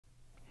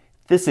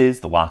This is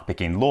the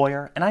Lockpicking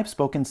Lawyer, and I've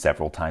spoken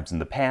several times in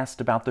the past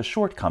about the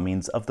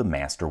shortcomings of the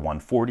Master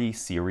 140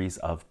 series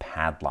of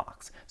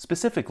padlocks,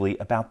 specifically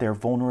about their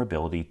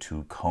vulnerability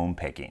to comb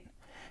picking.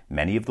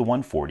 Many of the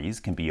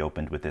 140s can be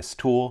opened with this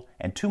tool,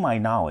 and to my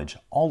knowledge,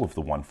 all of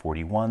the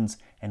 141s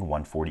and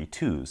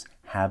 142s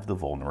have the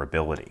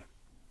vulnerability.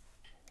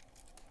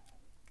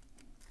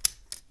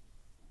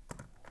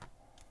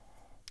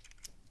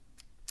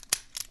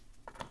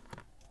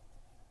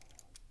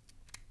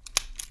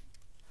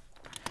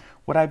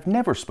 What I've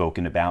never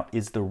spoken about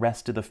is the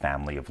rest of the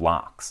family of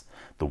locks.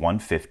 The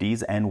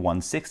 150s and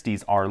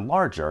 160s are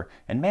larger,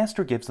 and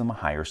Master gives them a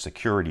higher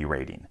security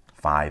rating,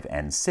 5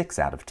 and 6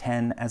 out of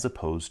 10 as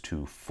opposed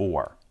to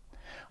 4.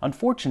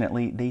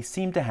 Unfortunately, they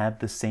seem to have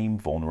the same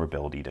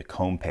vulnerability to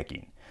comb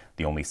picking.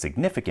 The only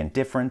significant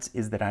difference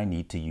is that I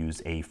need to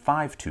use a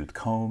 5-tooth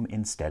comb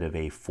instead of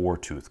a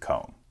 4-tooth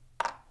comb.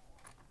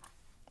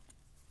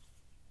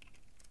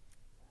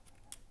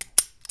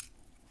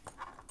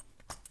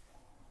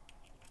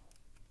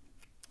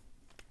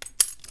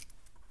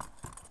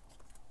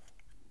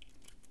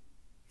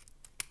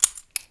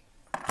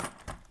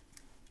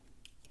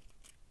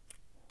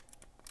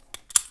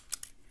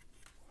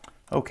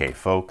 Okay,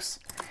 folks,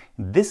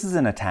 this is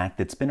an attack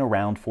that's been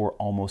around for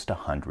almost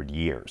 100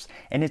 years,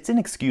 and it's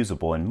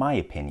inexcusable, in my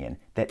opinion,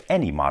 that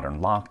any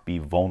modern lock be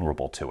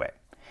vulnerable to it.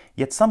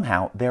 Yet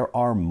somehow there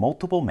are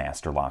multiple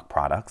Master Lock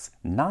products,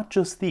 not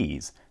just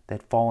these,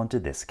 that fall into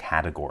this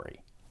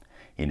category.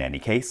 In any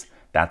case,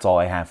 that's all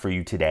I have for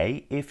you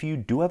today. If you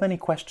do have any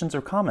questions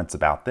or comments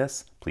about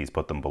this, please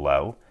put them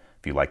below.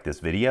 If you like this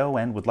video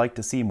and would like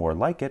to see more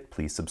like it,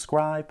 please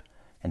subscribe.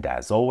 And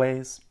as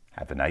always,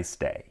 have a nice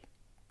day.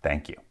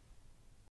 Thank you.